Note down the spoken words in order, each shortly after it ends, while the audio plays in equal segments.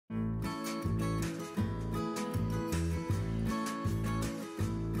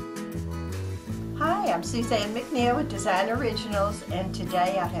I'm Suzanne McNeil with Design Originals, and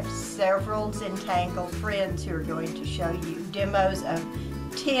today I have several Zentangle friends who are going to show you demos of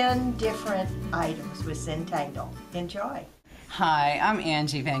 10 different items with Zentangle. Enjoy. Hi, I'm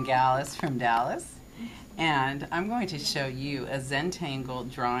Angie Van Gallis from Dallas, and I'm going to show you a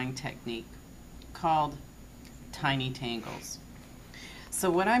Zentangle drawing technique called Tiny Tangles. So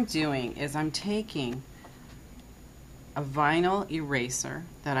what I'm doing is I'm taking a vinyl eraser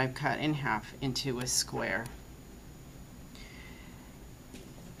that I've cut in half into a square,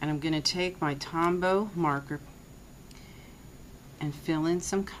 and I'm going to take my Tombow marker and fill in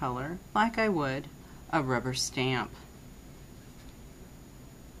some color like I would a rubber stamp.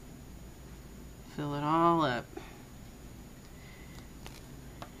 Fill it all up,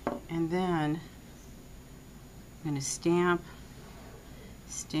 and then I'm going to stamp,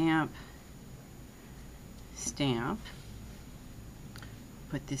 stamp, stamp.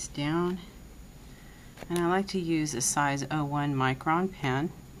 Put this down, and I like to use a size 01 micron pen,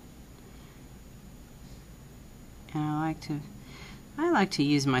 and I like to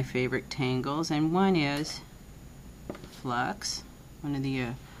use my favorite tangles, and one is Flux, one of the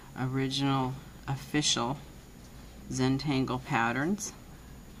original official Zentangle patterns.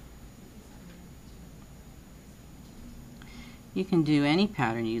 You can do any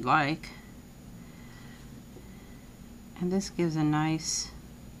pattern you like, and this gives a nice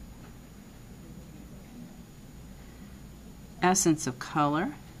essence of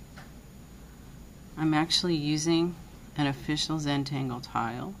color. I'm actually using an official Zentangle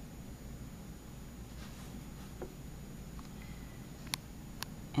tile,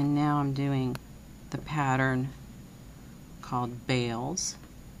 and now I'm doing the pattern called Bales.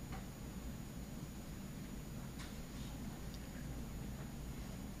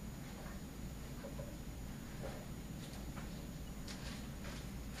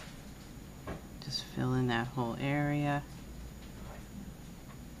 Just fill in that whole area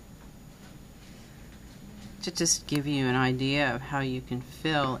to just give you an idea of how you can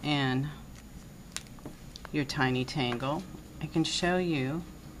fill in your tiny tangle. I can show you.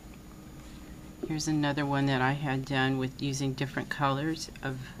 Here's another one that I had done with using different colors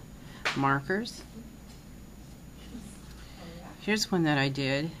of markers. Here's one that I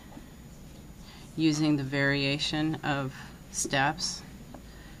did using the variation of steps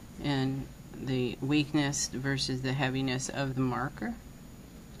and the weakness versus the heaviness of the marker.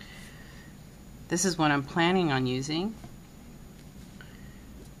 This is what I'm planning on using.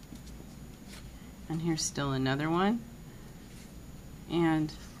 And here's still another one.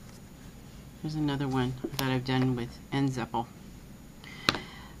 And there's another one that I've done with Enzeppel.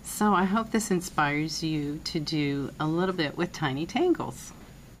 So I hope this inspires you to do a little bit with tiny tangles.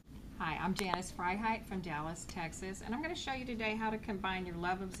 Hi, I'm Janice Freiheit from Dallas, Texas, and I'm going to show you today how to combine your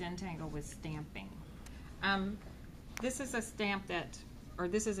love of Zentangle with stamping. This is a stamp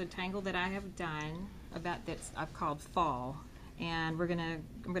this is a tangle that I have done I've called Fall, and I'm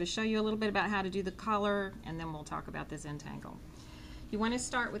going to show you a little bit about how to do the color, and then we'll talk about the Zentangle. You want to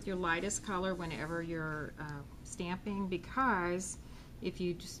start with your lightest color whenever you're stamping, because if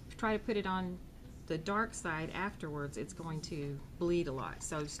you just try to put it on the dark side afterwards, it's going to bleed a lot.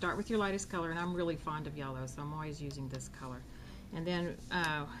 So start with your lightest color, and I'm really fond of yellow, so I'm always using this color. And then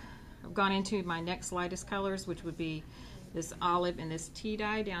I've gone into my next lightest colors, which would be this olive and this tea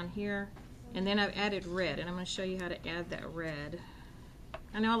dye down here, and then I've added red, and I'm going to show you how to add that red.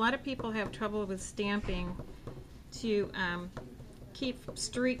 I know a lot of people have trouble with stamping to keep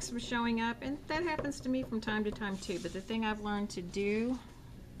streaks from showing up, and that happens to me from time to time too, but the thing I've learned to do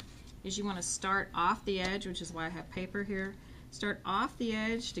is you want to start off the edge, which is why I have paper here. Start off the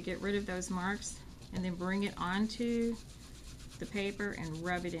edge to get rid of those marks, and then bring it onto the paper and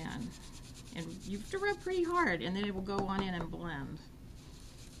rub it in. And you have to rub pretty hard, and then it will go on in and blend.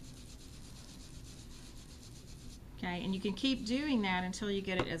 Okay, and you can keep doing that until you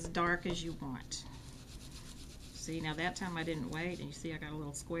get it as dark as you want. See, now that time I didn't wait, and you see I got a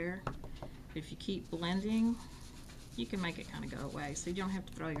little square. But if you keep blending, you can make it kind of go away, so you don't have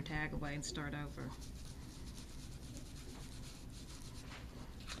to throw your tag away and start over.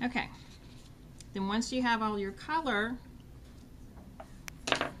 Okay, then once you have all your color,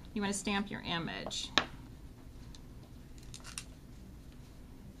 you want to stamp your image.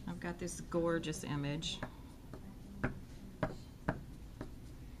 I've got this gorgeous image.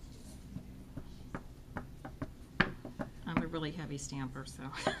 I'm a really heavy stamper, so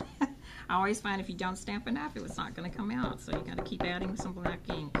I always find if you don't stamp enough, it's not going to come out, so you got to keep adding some black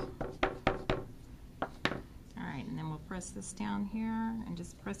ink. Alright, and then we'll press this down here and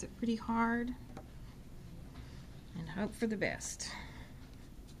just press it pretty hard and hope for the best.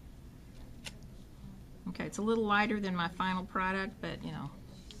 Okay, it's a little lighter than my final product, but you know,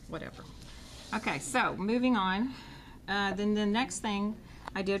 whatever. Okay, so moving on. Then the next thing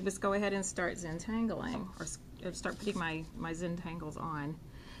I did was go ahead and start Zentangling, or start putting my Zentangles on.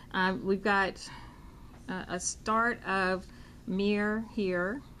 We've got a start of mirror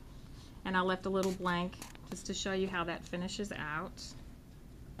here, and I left a little blank just to show you how that finishes out.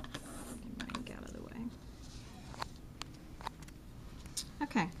 Get my ink out of the way.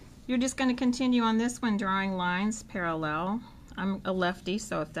 Okay, you're just going to continue on this one, drawing lines parallel. I'm a lefty,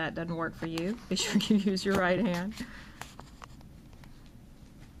 so if that doesn't work for you, be sure you use your right hand.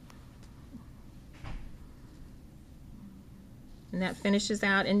 And that finishes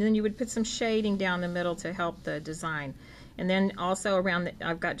out, and then you would put some shading down the middle to help the design. And then also around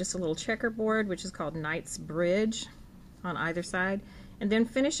I've got just a little checkerboard, which is called Knight's Bridge on either side. And then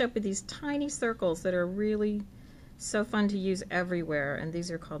finish up with these tiny circles that are really so fun to use everywhere, and these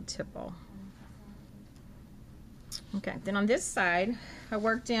are called tipple. Okay, then on this side, I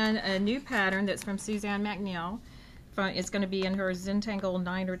worked in a new pattern that's from Suzanne McNeil. It's going to be in her Zentangle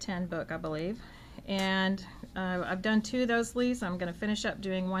 9 or 10 book, I believe. And I've done 2 of those leaves. I'm going to finish up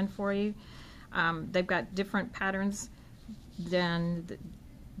doing one for you. They've got different patterns than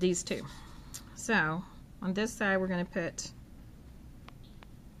these 2. So on this side, we're going to put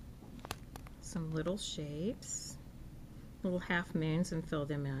some little shapes, little half moons, and fill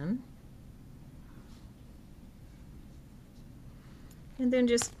them in. And then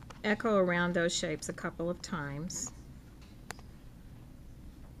just echo around those shapes a couple of times.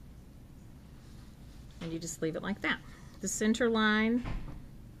 And you just leave it like that. The center line,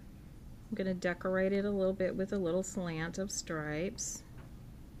 I'm going to decorate it a little bit with a little slant of stripes.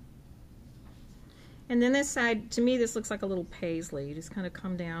 And then this side, to me, this looks like a little paisley. You just kind of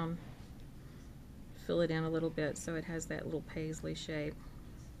come down, fill it in a little bit so it has that little paisley shape.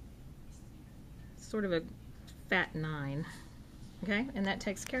 Sort of a fat 9. Okay, and that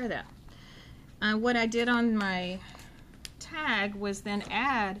takes care of that. What I did on my tag was then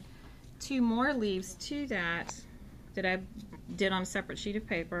add 2 more leaves to that I did on a separate sheet of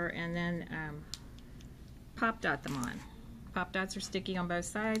paper, and then pop dot them on. Pop dots are sticky on both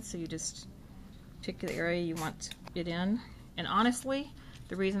sides, so you just pick the area you want it in. And honestly,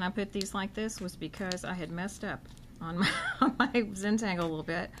 the reason I put these like this was because I had messed up on my Zentangle a little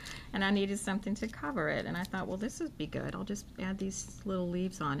bit, and I needed something to cover it, and I thought, well, this would be good. I'll just add these little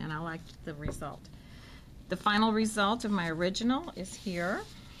leaves on, and I liked the result. The final result of my original is here.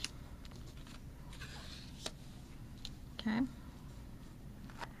 Okay,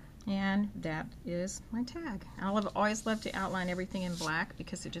 and that is my tag. I've always loved to outline everything in black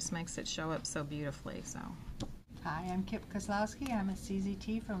because it just makes it show up so beautifully. So, hi, I'm Kip Kozlowski. I'm a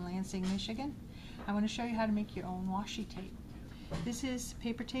CZT from Lansing, Michigan. I want to show you how to make your own washi tape. This is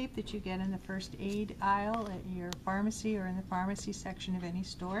paper tape that you get in the first aid aisle at your pharmacy or in the pharmacy section of any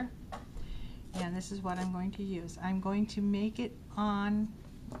store. And this is what I'm going to use. I'm going to make it on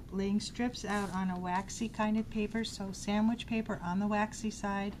laying strips out on a waxy kind of paper, so sandwich paper on the waxy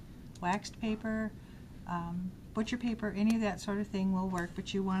side, waxed paper, butcher paper, any of that sort of thing will work,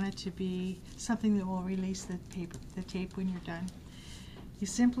 but you want it to be something that will release the tape when you're done. You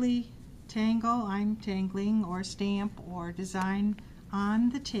simply tangle, I'm tangling, or stamp, or design on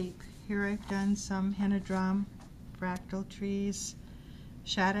the tape. Here I've done some henna drum, fractal trees,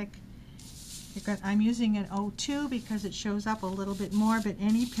 shattuck. I'm using an 02 because it shows up a little bit more, but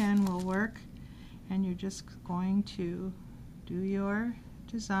any pen will work. And you're just going to do your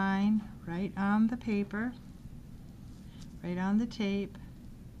design right on the paper, right on the tape,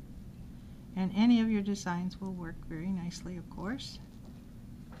 and any of your designs will work very nicely, of course.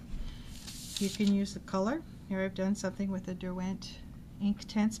 You can use the color. Here I've done something with a Derwent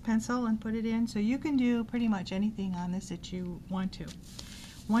Inktense pencil and put it in, so you can do pretty much anything on this that you want to.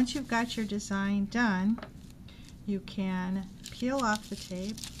 Once you've got your design done, you can peel off the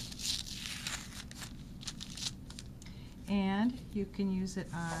tape, and you can use it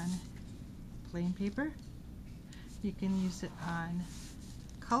on plain paper. You can use it on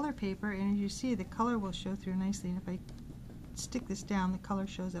color paper, and as you see, the color will show through nicely. And if I stick this down, the color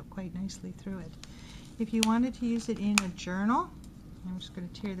shows up quite nicely through it. If you wanted to use it in a journal, I'm just going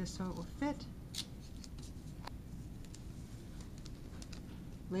to tear this so it will fit.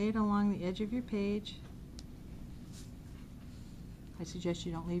 Lay it along the edge of your page. I suggest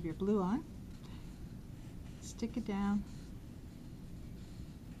you don't leave your blue on. Stick it down,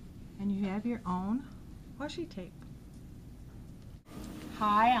 and you have your own washi tape.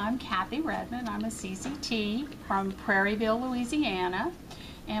 Hi, I'm Kathy Redmond. I'm a CCT from Prairieville, Louisiana.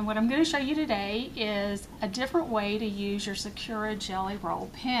 And what I'm going to show you today is a different way to use your Sakura Jelly Roll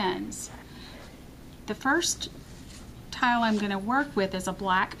pens. the first tile I'm going to work with is a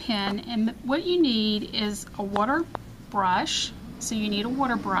black pen, and what you need is a water brush. So you need a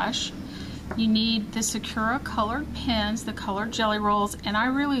water brush. You need the Sakura colored pens, the colored jelly rolls, and I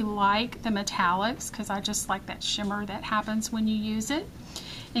really like the metallics because I just like that shimmer that happens when you use it.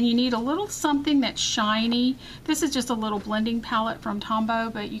 And you need a little something that's shiny. This is just a little blending palette from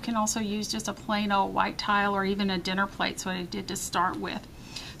Tombow, but you can also use just a plain old white tile or even a dinner plate. That's what I did to start with.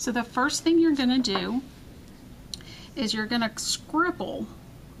 So the first thing you're going to do is you're going to scribble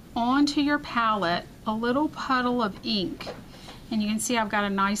onto your palette a little puddle of ink. And you can see I've got a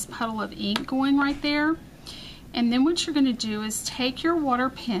nice puddle of ink going right there. And then what you're going to do is take your water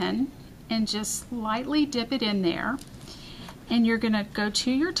pen and just lightly dip it in there. And you're going to go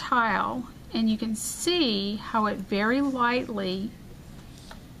to your tile, and you can see how it very lightly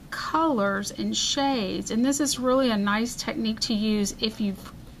colors and shades. And this is really a nice technique to use if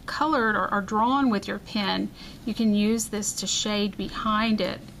you've colored or drawn with your pen. You can use this to shade behind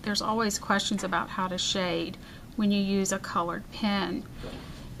it. There's always questions about how to shade when you use a colored pen.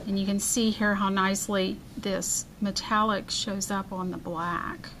 And you can see here how nicely this metallic shows up on the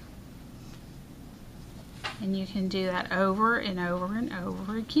black. And you can do that over and over and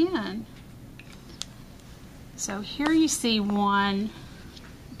over again. So here you see one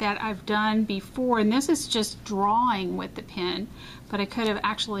that I've done before, and this is just drawing with the pen, but I could have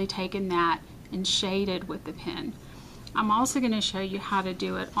actually taken that and shaded with the pen. I'm also going to show you how to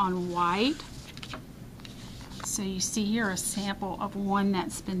do it on white. So you see here a sample of one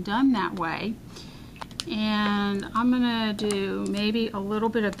that's been done that way. And I'm going to do maybe a little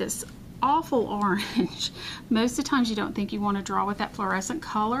bit of this awful orange. Most of the times you don't think you want to draw with that fluorescent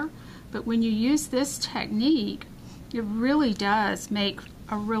color, but when you use this technique, it really does make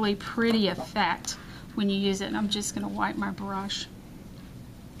a really pretty effect when you use it. And I'm just going to wipe my brush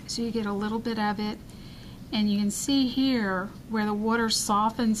so you get a little bit of it, and you can see here where the water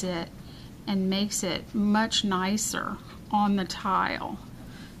softens it and makes it much nicer on the tile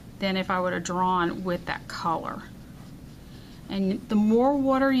than if I would have drawn with that color. And the more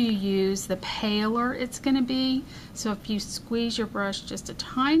water you use, the paler it's going to be. So if you squeeze your brush just a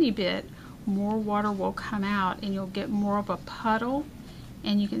tiny bit, more water will come out and you'll get more of a puddle.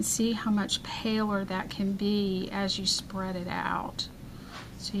 And you can see how much paler that can be as you spread it out.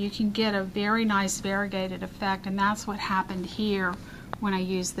 So you can get a very nice variegated effect, and that's what happened here when I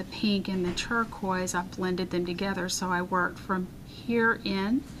used the pink and the turquoise. I blended them together, so I worked from here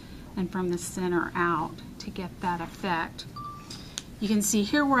in and from the center out to get that effect. You can see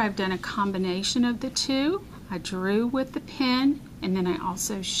here where I've done a combination of the two. I drew with the pen, and then I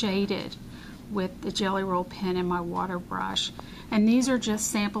also shaded with the Jelly Roll pen and my water brush. And these are just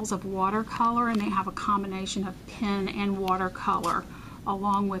samples of watercolor, and they have a combination of pen and watercolor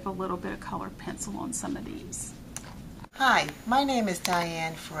along with a little bit of colored pencil on some of these. Hi, my name is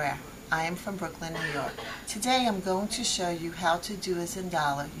Diane Ferrer. I am from Brooklyn, New York. Today I'm going to show you how to do a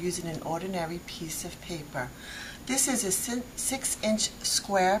Zentangle using an ordinary piece of paper. This is a 6-inch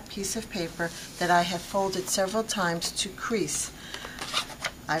square piece of paper that I have folded several times to crease.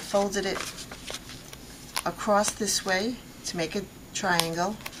 I folded it across this way to make a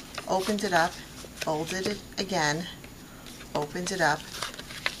triangle, opened it up, folded it again, opened it up,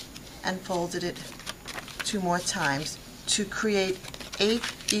 and folded it 2 more times to create 8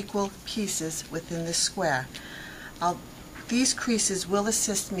 equal pieces within the square. These creases will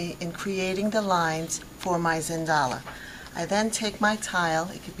assist me in creating the lines for my Zentangle. I then take my tile,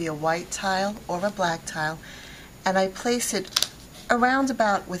 it could be a white tile or a black tile, and I place it around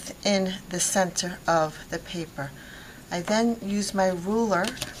about within the center of the paper. I then use my ruler,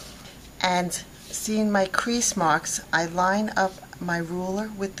 and seeing my crease marks, I line up my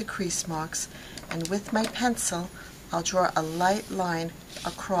ruler with the crease marks, and with my pencil I'll draw a light line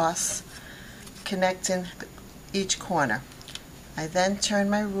across, connecting each corner. I then turn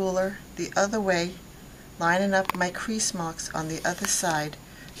my ruler the other way, lining up my crease marks on the other side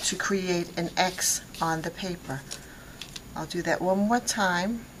to create an X on the paper. I'll do that one more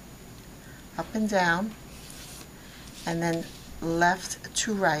time, up and down, and then left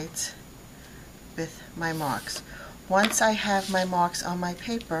to right with my marks. Once I have my marks on my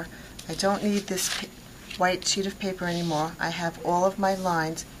paper, I don't need this white sheet of paper anymore. I have all of my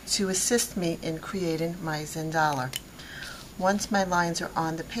lines to assist me in creating my Zentangle. Once my lines are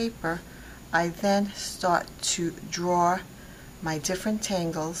on the paper, I then start to draw my different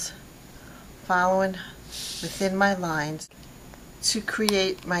tangles, following within my lines. To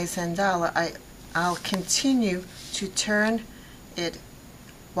create my Zentangle, I'll continue to turn it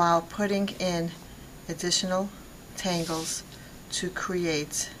while putting in additional tangles to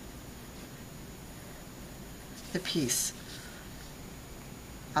create the piece.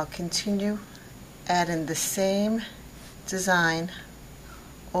 I'll continue adding the same design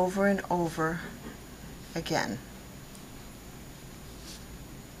over and over again.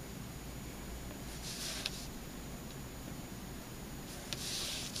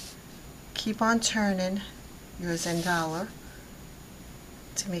 Keep on turning your Zentangle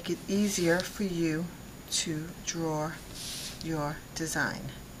to make it easier for you to draw your design.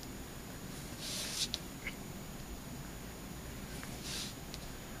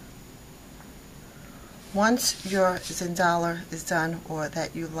 Once your Zentangle is done, or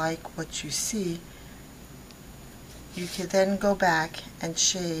that you like what you see, you can then go back and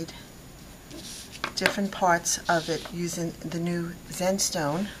shade different parts of it using the new Zen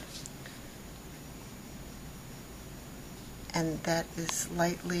Stone, and that is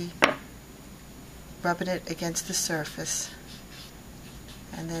lightly rubbing it against the surface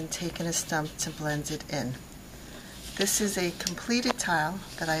and then taking a stump to blend it in. This is a completed tile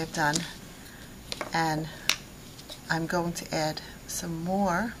that I have done, and I'm going to add some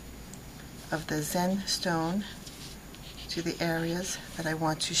more of the Zen Stone to the areas that I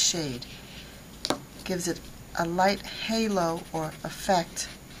want to shade. It gives it a light halo or effect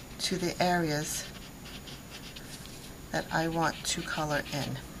to the areas that I want to color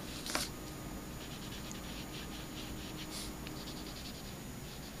in.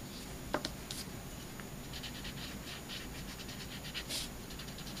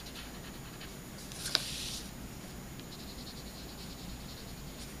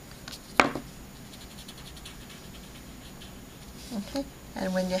 Okay,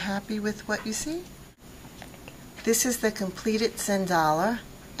 and when you're happy with what you see, this is the completed Zentangle,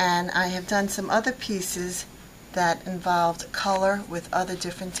 and I have done some other pieces that involved color with other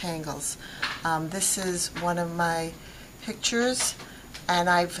different tangles. This is one of my pictures, and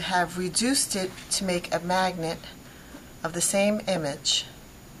I have reduced it to make a magnet of the same image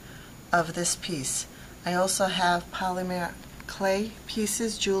of this piece. I also have polymer clay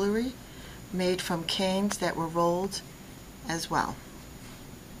pieces, jewelry, made from canes that were rolled as well.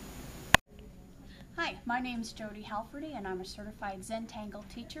 Hi, my name is Jody Halferty, and I'm a certified Zentangle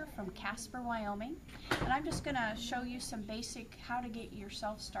teacher from Casper, Wyoming. And I'm just going to show you some basic how to get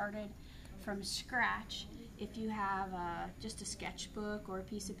yourself started from scratch if you have just a sketchbook or a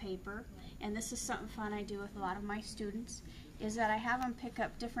piece of paper. And this is something fun I do with a lot of my students, is that I have them pick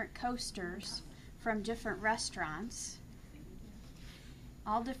up different coasters from different restaurants,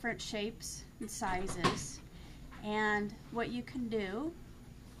 all different shapes and sizes. And what you can do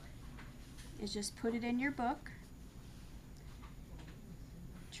is just put it in your book,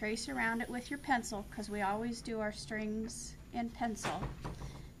 trace around it with your pencil, because we always do our strings in pencil,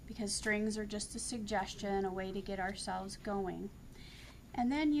 because strings are just a suggestion, a way to get ourselves going.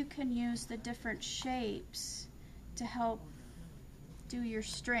 And then you can use the different shapes to help do your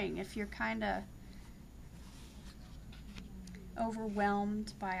string if you're kind of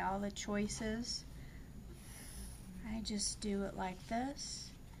overwhelmed by all the choices. I just do it like this,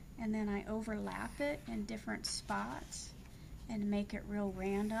 and then I overlap it in different spots and make it real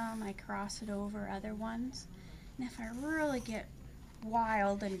random. I cross it over other ones, and if I really get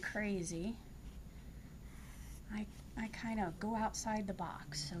wild and crazy, I kind of go outside the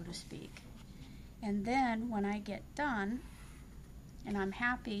box, so to speak. And then when I get done and I'm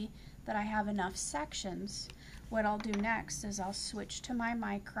happy that I have enough sections, what I'll do next is I'll switch to my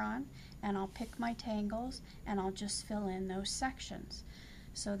micron, and I'll pick my tangles, and I'll just fill in those sections.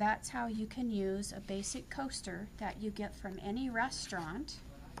 So that's how you can use a basic coaster that you get from any restaurant.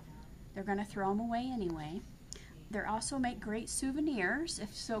 They're going to throw them away anyway. They also make great souvenirs,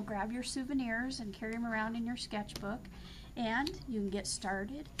 if so grab your souvenirs and carry them around in your sketchbook, and you can get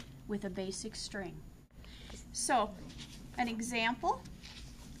started with a basic string. So an example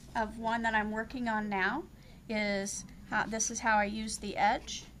of one that I'm working on now is this is how I use the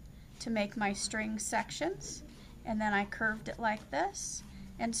edge to make my string sections, and then I curved it like this,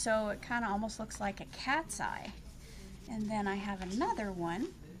 and so it kind of almost looks like a cat's eye. And then I have another one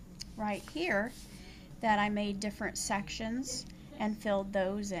right here that I made different sections and filled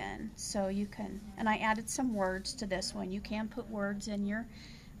those in. So you can, and I added some words to this one. You can put words in your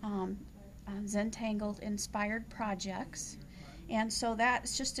Zentangle inspired projects. And so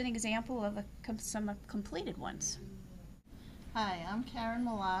that's just an example of some completed ones. Hi, I'm Karen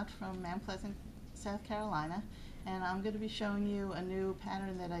Millard from Mount Pleasant, South Carolina, and I'm going to be showing you a new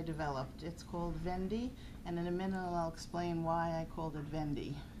pattern that I developed. It's called Vendy, and in a minute I'll explain why I called it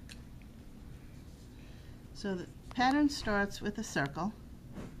Vendy. So the pattern starts with a circle,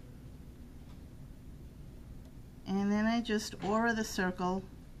 and then I just aura the circle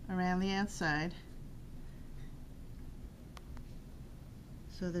around the outside,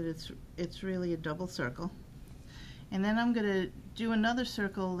 so that it's really a double circle. And then I'm going to do another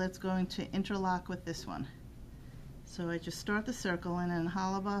circle that's going to interlock with this one. So I just start the circle, and in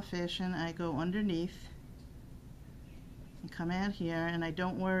hollow bar fashion I go underneath and come out here, and I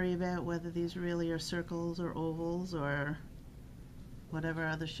don't worry about whether these really are circles or ovals or whatever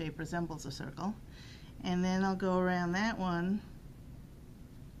other shape resembles a circle. And then I'll go around that one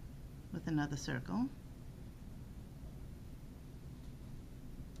with another circle.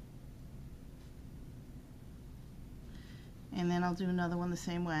 And then I'll do another one the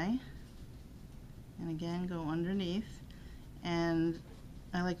same way. And again, go underneath. And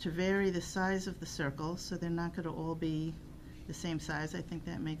I like to vary the size of the circles so they're not going to all be the same size. I think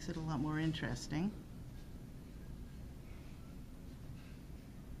that makes it a lot more interesting.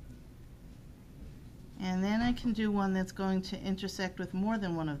 And then I can do one that's going to intersect with more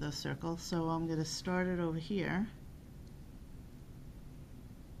than one of those circles. So I'm going to start it over here.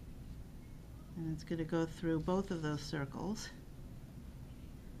 And it's going to go through both of those circles.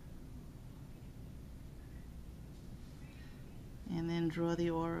 And then draw the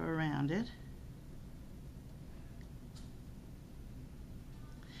aura around it.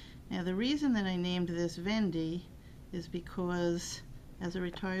 Now the reason that I named this Venn is because as a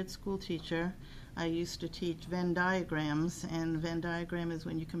retired school teacher I used to teach Venn diagrams, and Venn diagram is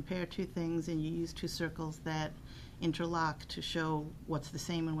when you compare two things and you use two circles that interlock to show what's the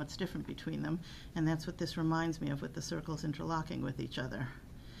same and what's different between them, and that's what this reminds me of, with the circles interlocking with each other.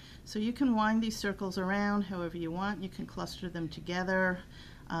 So you can wind these circles around however you want. You can cluster them together.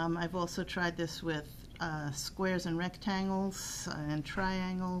 I've also tried this with squares and rectangles and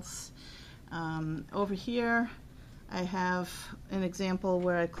triangles. Over here I have an example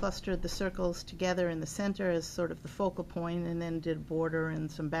where I clustered the circles together in the center as sort of the focal point, and then did border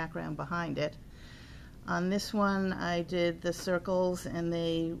and some background behind it. On this one I did the circles and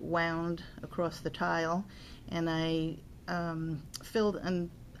they wound across the tile, and I filled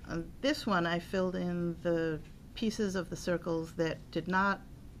in. On this one I filled in the pieces of the circles that did not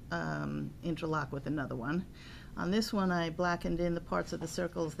interlock with another one. On this one I blackened in the parts of the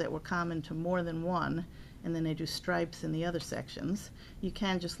circles that were common to more than one, and then I do stripes in the other sections. You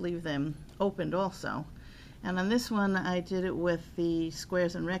can just leave them opened also. And on this one I did it with the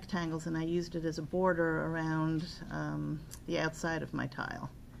squares and rectangles, and I used it as a border around the outside of my tile.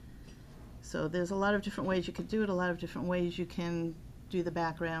 So there's a lot of different ways you could do it, a lot of different ways you can do the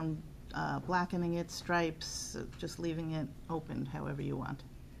background, blackening it, stripes, just leaving it open however you want.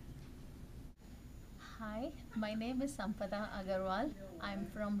 Hi, my name is Sampada Agarwal. I'm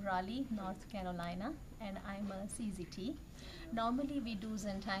from Raleigh, North Carolina, and I'm a CZT. Normally we do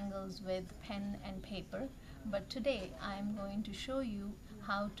Zentangles with pen and paper, but today I'm going to show you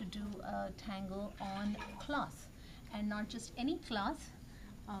how to do a tangle on cloth, and not just any cloth.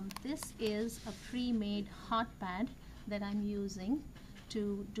 This is a pre-made hot pad that I'm using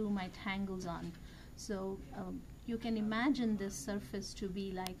to do my tangles on. So you can imagine this surface to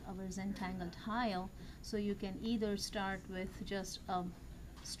be like our Zentangle tile. So you can either start with just a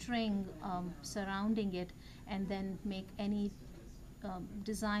string surrounding it and then make any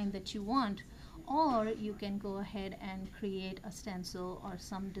design that you want, or you can go ahead and create a stencil or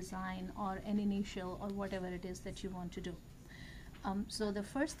some design or an initial or whatever it is that you want to do. So the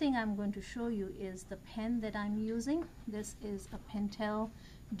first thing I'm going to show you is the pen that I'm using. This is a Pentel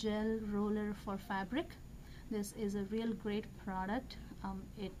gel roller for fabric. This is a real great product.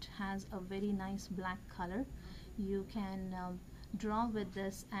 It has a very nice black color. You can draw with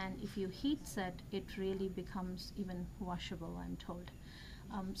this, and if you heat set, it really becomes even washable, I'm told.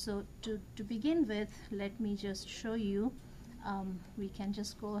 So to begin with, let me just show you. We can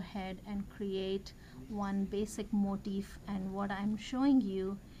just go ahead and create one basic motif, and what I'm showing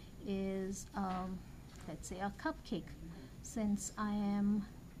you is let's say a cupcake, since I am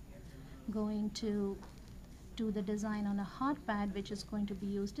going to do the design on a hot pad which is going to be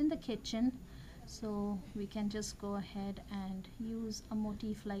used in the kitchen. So we can just go ahead and use a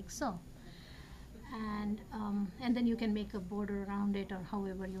motif like so, and then you can make a border around it or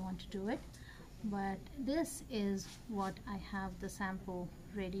however you want to do it. But this is what I have the sample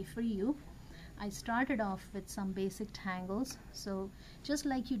ready for you. I started off with some basic tangles. So just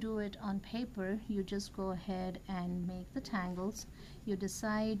like you do it on paper, you just go ahead and make the tangles. You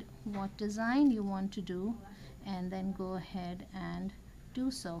decide what design you want to do and then go ahead and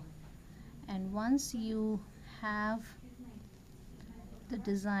do so. And once you have the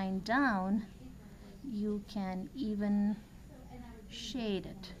design down, you can even shade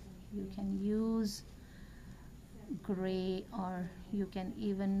it. You can use gray, or you can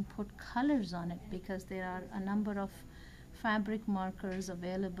even put colors on it, because there are a number of fabric markers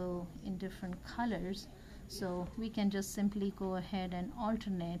available in different colors, so we can just simply go ahead and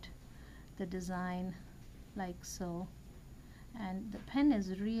alternate the design like so. And the pen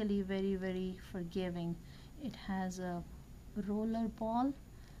is really very forgiving. It has a roller ball,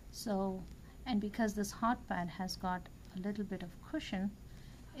 so, and because this hot pad has got a little bit of cushion,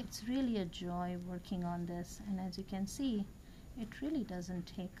 it's really a joy working on this. And as you can see, it really doesn't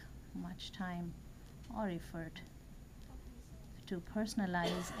take much time or effort to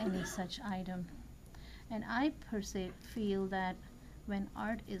personalize any such item. And I per se feel that when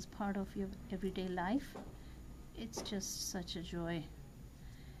art is part of your everyday life, it's just such a joy.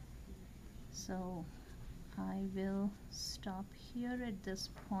 So I will stop here at this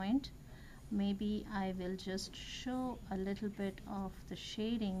point. Maybe I will just show a little bit of the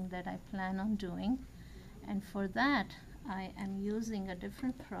shading that I plan on doing, and for that I am using a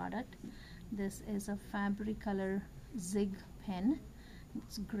different product. This is a Fabricolor Zig pen.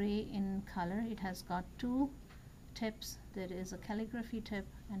 It's gray in color. It has got two tips. There is a calligraphy tip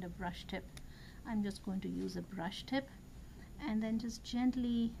and a brush tip. I'm just going to use a brush tip and then just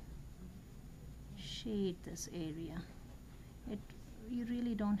gently shade this area. You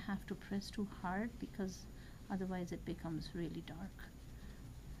really don't have to press too hard, because otherwise it becomes really dark.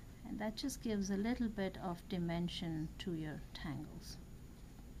 And that just gives a little bit of dimension to your tangles.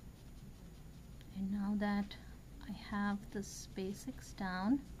 And now that I have the basics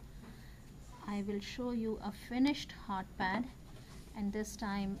down, I will show you a finished hot pad. And this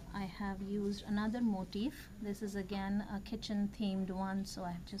time I have used another motif. This is again a kitchen themed one, so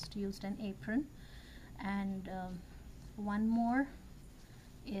I have just used an apron. And one more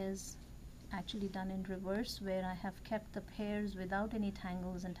is actually done in reverse, where I have kept the pairs without any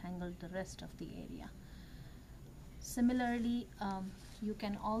tangles and tangled the rest of the area. Similarly, you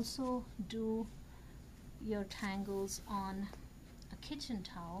can also do your tangles on a kitchen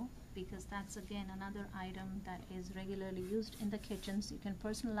towel, because that's again another item that is regularly used in the kitchens. You can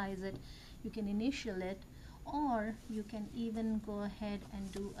personalize it, you can initial it, or you can even go ahead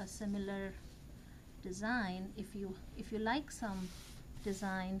and do a similar design. If you like some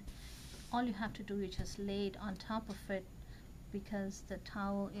design, all you have to do is just lay it on top of it. Because the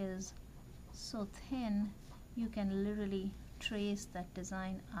towel is so thin, you can literally trace that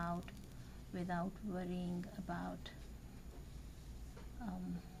design out without worrying about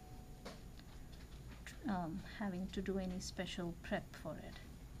having to do any special prep for it.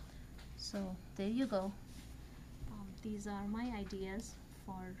 So there you go. These are my ideas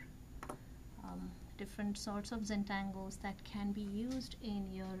for different sorts of Zentangles that can be used in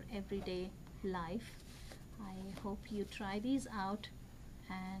your everyday life. I hope you try these out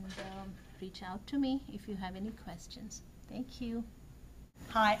and reach out to me if you have any questions. Thank you.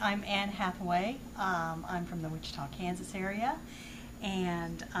 Hi, I'm Ann Hathaway. I'm from the Wichita, Kansas area,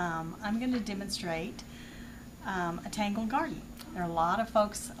 and I'm going to demonstrate a tangled garden. There are a lot of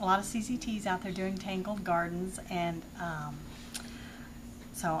folks, a lot of CZTs out there doing tangled gardens, and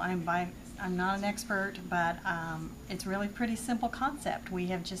so I'm not an expert, but it's really pretty simple concept. We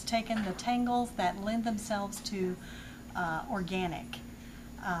have just taken the tangles that lend themselves to organic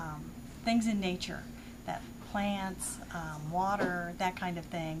things in nature, that plants, water, that kind of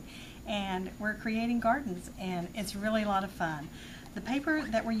thing, and we're creating gardens, and it's really a lot of fun. The paper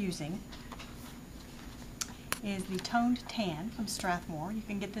that we're using is the Toned Tan from Strathmore. You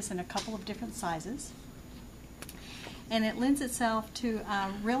can get this in a couple of different sizes. And it lends itself to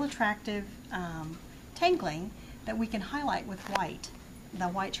real attractive tangling that we can highlight with white, the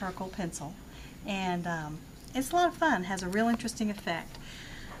white charcoal pencil. And it's a lot of fun, has a real interesting effect.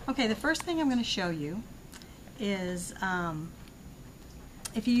 Okay, the first thing I'm going to show you is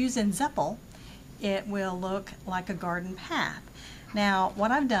if you use Zentangle, it will look like a garden path. Now,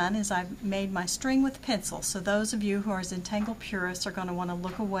 what I've done is I've made my string with pencil, so those of you who are Zentangle purists are going to want to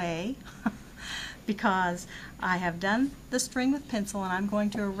look away because I have done the string with pencil and I'm going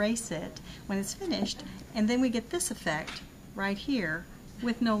to erase it when it's finished, and then we get this effect right here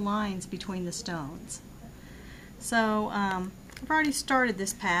with no lines between the stones. So I've already started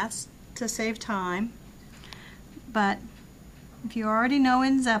this path to save time, but if you already know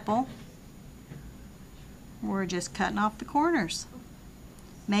in Zentangle, we're just cutting off the corners,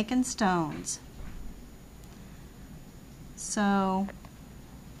 making stones. So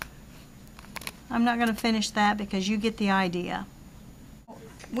I'm not going to finish that because you get the idea.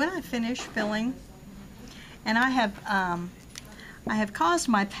 When I finish filling, and I have caused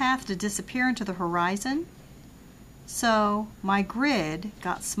my path to disappear into the horizon, so my grid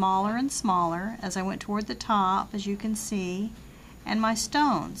got smaller and smaller as I went toward the top, as you can see, and my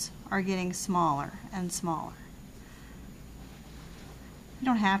stones are getting smaller and smaller. You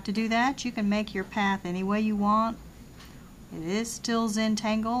don't have to do that. You can make your path any way you want. It is still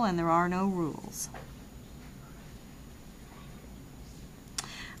Zentangle and there are no rules.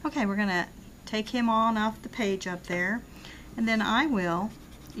 Okay, we're going to take him on off the page up there, and then I will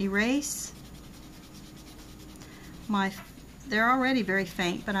erase my, they're already very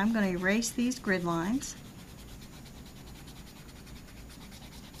faint, but I'm going to erase these grid lines.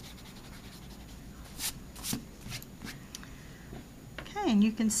 Okay, and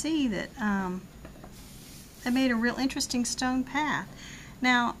you can see that I made a real interesting stone path.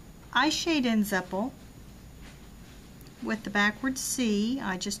 Now, I shade in Zeppel with the backward C.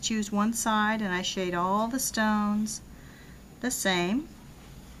 I just choose one side and I shade all the stones the same.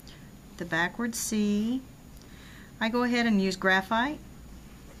 The backward C. I go ahead and use graphite.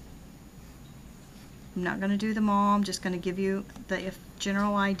 I'm not going to do them all. I'm just going to give you the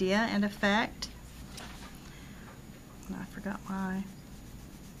general idea and effect. I forgot my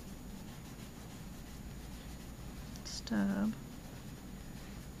stub.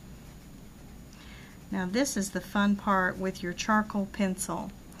 Now this is the fun part with your charcoal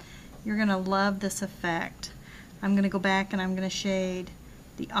pencil. You're going to love this effect. I'm going to go back and I'm going to shade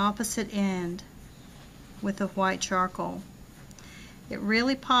the opposite end with the white charcoal. It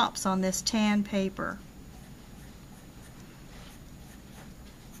really pops on this tan paper.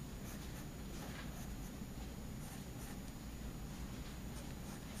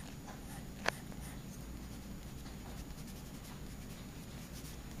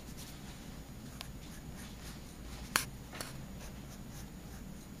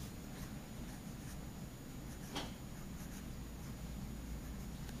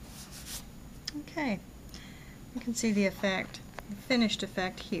 Okay, you can see the effect, the finished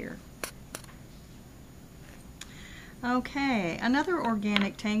effect here. Okay, another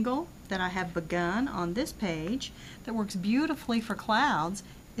organic tangle that I have begun on this page that works beautifully for clouds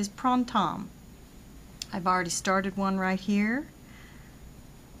is Printemps. I've already started one right here.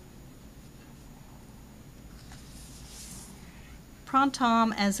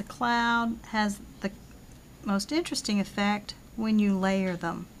 Printemps as a cloud has the most interesting effect when you layer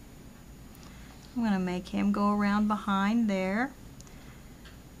them. I'm going to make him go around behind there.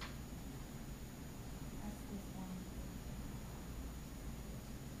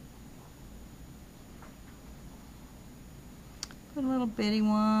 Put a little bitty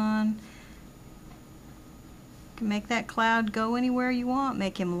one. You can make that cloud go anywhere you want.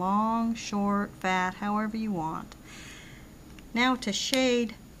 Make him long, short, fat, however you want. Now to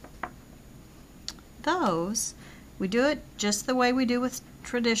shade those, we do it just the way we do with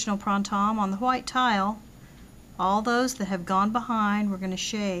traditional Printemps on the white tile. All those that have gone behind, we're going to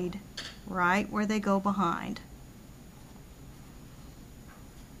shade right where they go behind.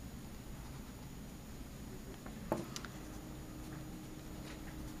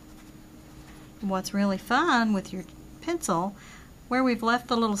 What's really fun with your pencil, where we've left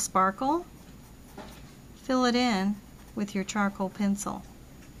the little sparkle, fill it in with your charcoal pencil.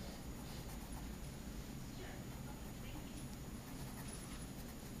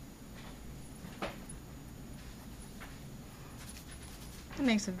 It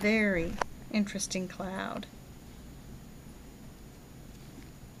makes a very interesting cloud.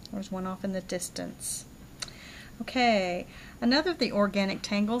 There's one off in the distance. Okay, another of the organic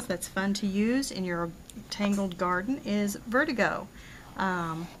tangles that's fun to use in your tangled garden is Vertigo.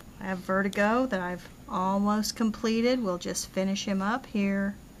 I have Vertigo that I've almost completed. We'll just finish him up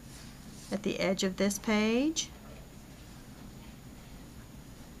here at the edge of this page.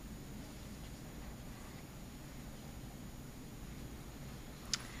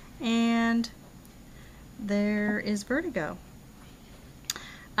 And there is Vertigo.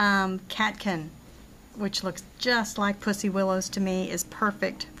 Catkin, which looks just like Pussy Willows to me, is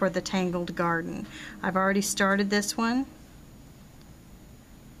perfect for the tangled garden. I've already started this one.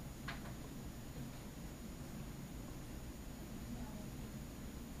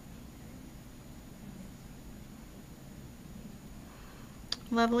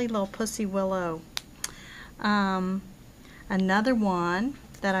 Lovely little Pussy Willow. Another one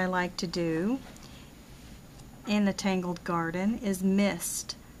that I like to do in the tangled garden is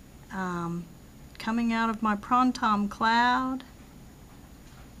Mist. Coming out of my Printemps cloud,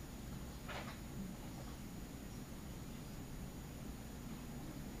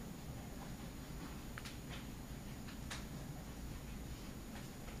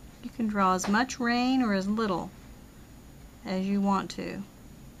 you can draw as much rain or as little as you want to.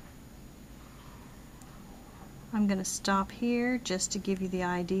 I'm going to stop here just to give you the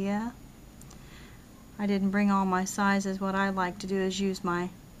idea. I didn't bring all my sizes. What I like to do is use my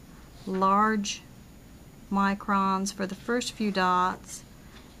large microns for the first few dots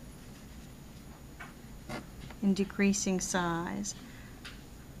in decreasing size.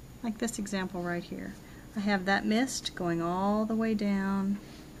 Like this example right here. I have that mist going all the way down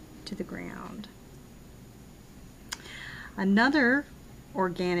to the ground. Another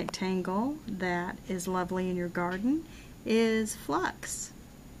organic tangle that is lovely in your garden is phlox.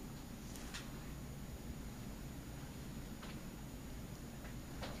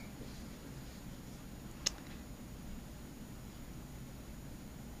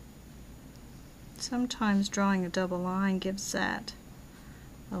 Sometimes drawing a double line gives that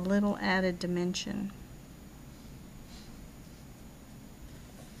a little added dimension.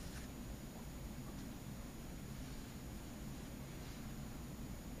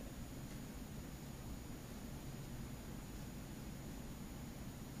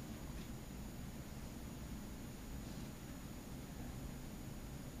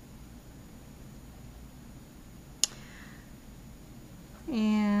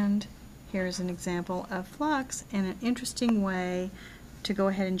 And here's an example of phlox, and an interesting way to go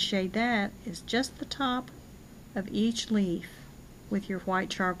ahead and shade that is just the top of each leaf with your white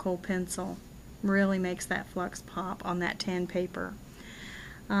charcoal pencil. Really makes that phlox pop on that tan paper.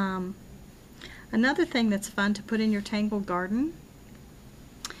 Another thing that's fun to put in your tangled garden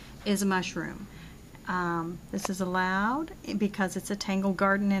is a mushroom. This is allowed because it's a tangled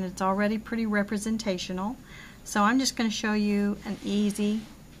garden and it's already pretty representational. So I'm just going to show you an easy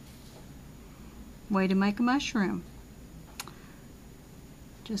way to make a mushroom.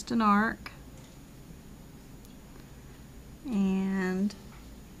 Just an arc and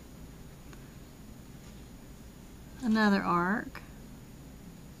another arc,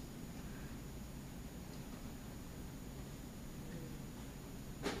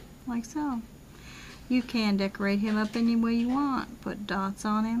 like so. You can decorate him up any way you want. Put dots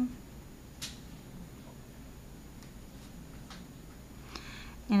on him.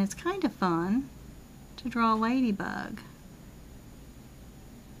 And it's kind of fun to draw a ladybug.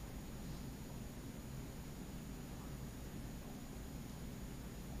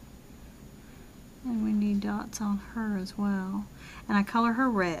 And we need dots on her as well. And I color her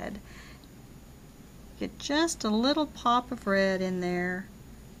red. Get just a little pop of red in there.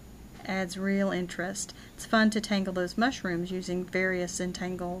 Adds real interest. It's fun to tangle those mushrooms using various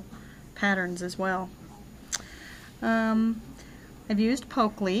Zentangle patterns as well. I've used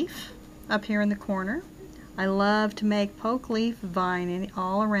poke leaf up here in the corner. I love to make poke leaf vine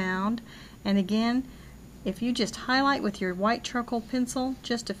all around. And again, if you just highlight with your white charcoal pencil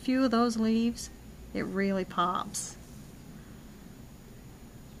just a few of those leaves, it really pops.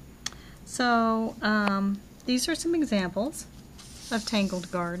 So these are some examples of tangled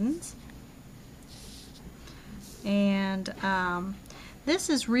gardens. And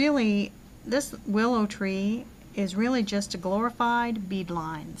this willow tree is really just a glorified bead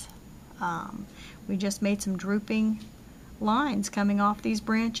lines. We just made some drooping lines coming off these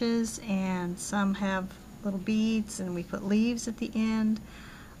branches, and some have little beads, and we put leaves at the end.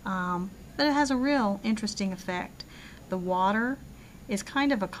 But it has a real interesting effect. The water is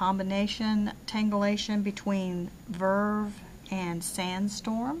kind of a combination tangulation between verve and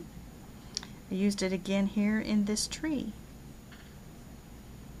sandstorm. I used it again here in this tree.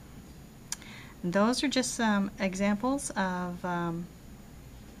 And those are just some examples of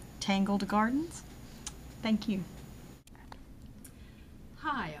tangled gardens. Thank you.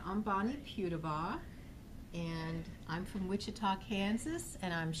 Hi, I'm Bonnie Putabaugh, and I'm from Wichita, Kansas,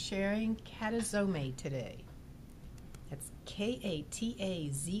 and I'm sharing Katazome today. That's K-A-T-A-Z-O-M-E.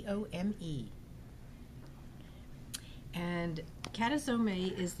 And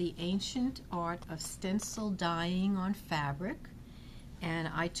Katazome is the ancient art of stencil dyeing on fabric. And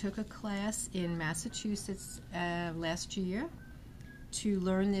I took a class in Massachusetts last year to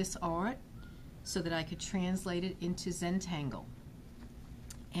learn this art so that I could translate it into Zentangle.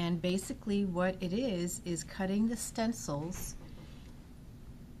 And basically what it is cutting the stencils,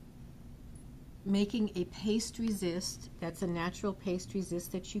 making a paste resist. That's a natural paste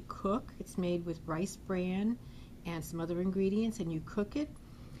resist that you cook. It's made with rice bran and some other ingredients, and you cook it.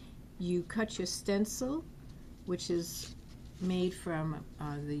 You cut your stencil, which is made from,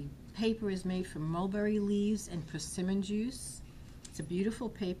 the paper is made from mulberry leaves and persimmon juice. It's a beautiful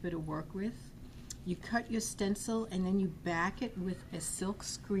paper to work with. You cut your stencil and then you back it with a silk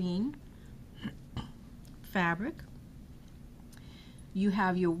screen fabric. You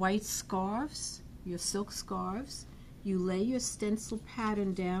have your white scarves, your silk scarves. You lay your stencil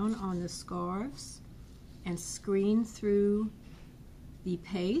pattern down on the scarves and screen through the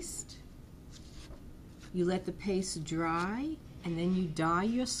paste. You let the paste dry, and then you dye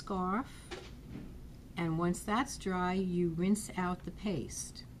your scarf, and once that's dry, you rinse out the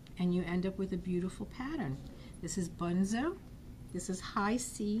paste, and you end up with a beautiful pattern. This is Bunzo. This is High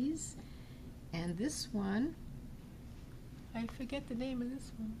Seas. And this one, I forget the name of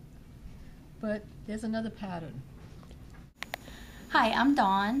this one, but there's another pattern. Hi, I'm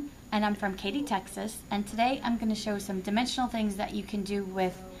Dawn, and I'm from Katy, Texas, and today I'm going to show some dimensional things that you can do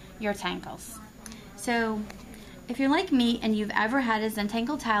with your tangles. So, if you're like me and you've ever had a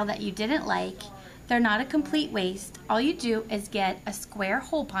Zentangle tile that you didn't like, they're not a complete waste. All you do is get a square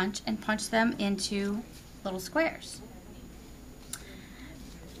hole punch and punch them into little squares.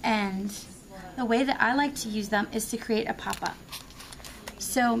 And the way that I like to use them is to create a pop-up.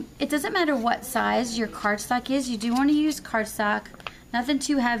 So it doesn't matter what size your cardstock is, you do want to use cardstock, nothing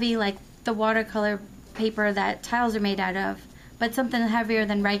too heavy like the watercolor paper that tiles are made out of, but something heavier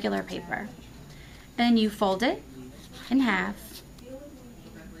than regular paper. And then you fold it in half.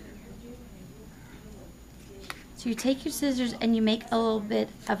 So you take your scissors and you make a little bit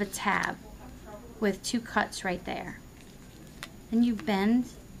of a tab with 2 cuts right there. Then you bend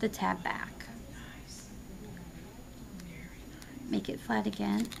the tab back. Make it flat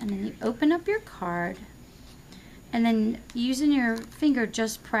again, and then you open up your card, and then using your finger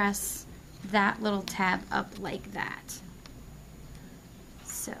just press that little tab up like that.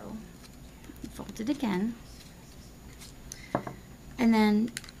 So you fold it again, and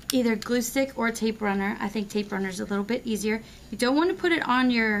then either glue stick or tape runner. I think tape runner is a little bit easier. You don't want to put it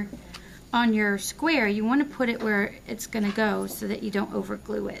on your square. You want to put it where it's going to go so that you don't over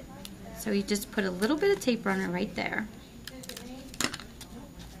glue it. So you just put a little bit of tape runner right there.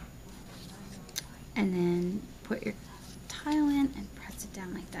 And then put your tile in and press it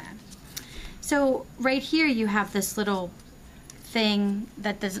down like that. So right here you have this little thing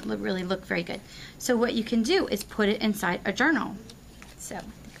that doesn't really look very good. So what you can do is put it inside a journal.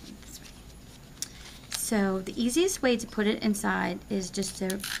 So the easiest way to put it inside is just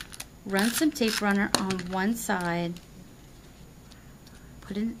to run some tape runner on one side,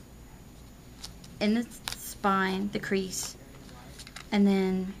 put it in the spine, the crease, and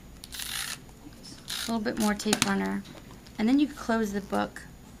then a little bit more tape runner, and then you close the book.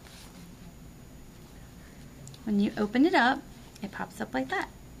 When you open it up, it pops up like that.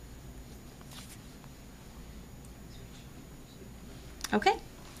 Okay,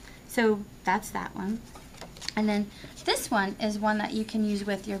 so that's that one. And then this one is one that you can use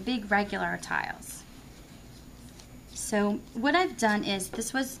with your big regular tiles. So what I've done is,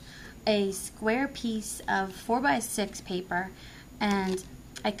 this was a square piece of 4x6 paper, and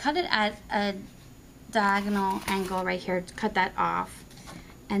I cut it at a diagonal angle right here to cut that off.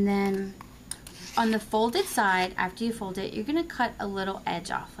 And then on the folded side, after you fold it, you're going to cut a little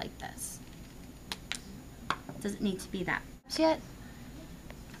edge off like this. Doesn't need to be that yet.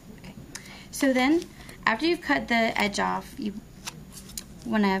 Okay. So then after you've cut the edge off, you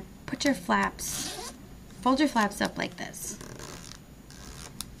want to put your flaps, fold your flaps up like this.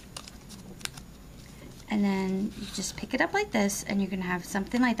 And then you just pick it up like this, and you're going to have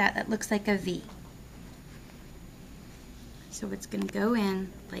something like that that looks like a V. So it's going to go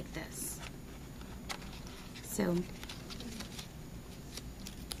in like this.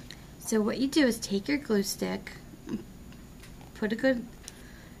 So what you do is take your glue stick, put a good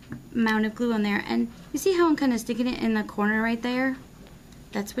amount of glue on there, and you see how I'm kind of sticking it in the corner right there?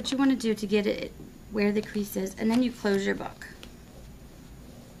 That's what you want to do to get it where the crease is, and then you close your book.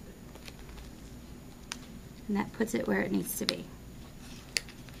 And that puts it where it needs to be.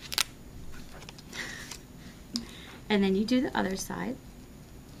 And then you do the other side.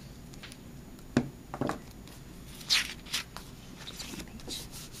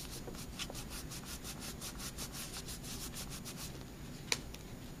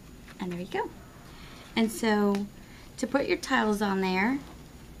 And there you go. And so to put your tiles on there,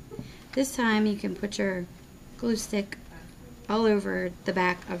 this time you can put your glue stick all over the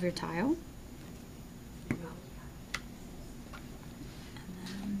back of your tile.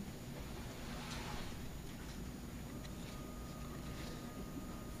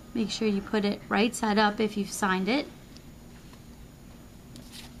 Make sure you put it right side up if you've signed it.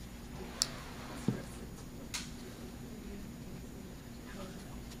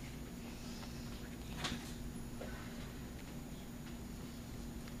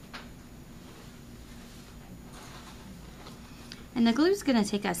 And the glue is going to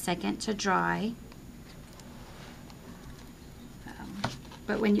take a second to dry.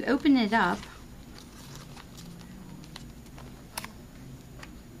 But when you open it up,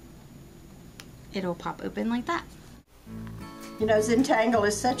 it'll pop open like that. You know, Zentangle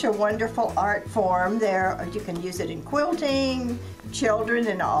is such a wonderful art form. You can use it in quilting. Children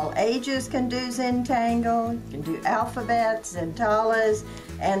in all ages can do Zentangle. You can do alphabets, Zentallas,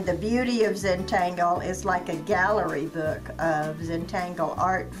 and the beauty of Zentangle is like a gallery book of Zentangle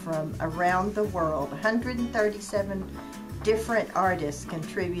art from around the world. 137 different artists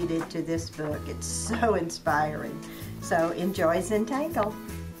contributed to this book. It's so inspiring. So enjoy Zentangle.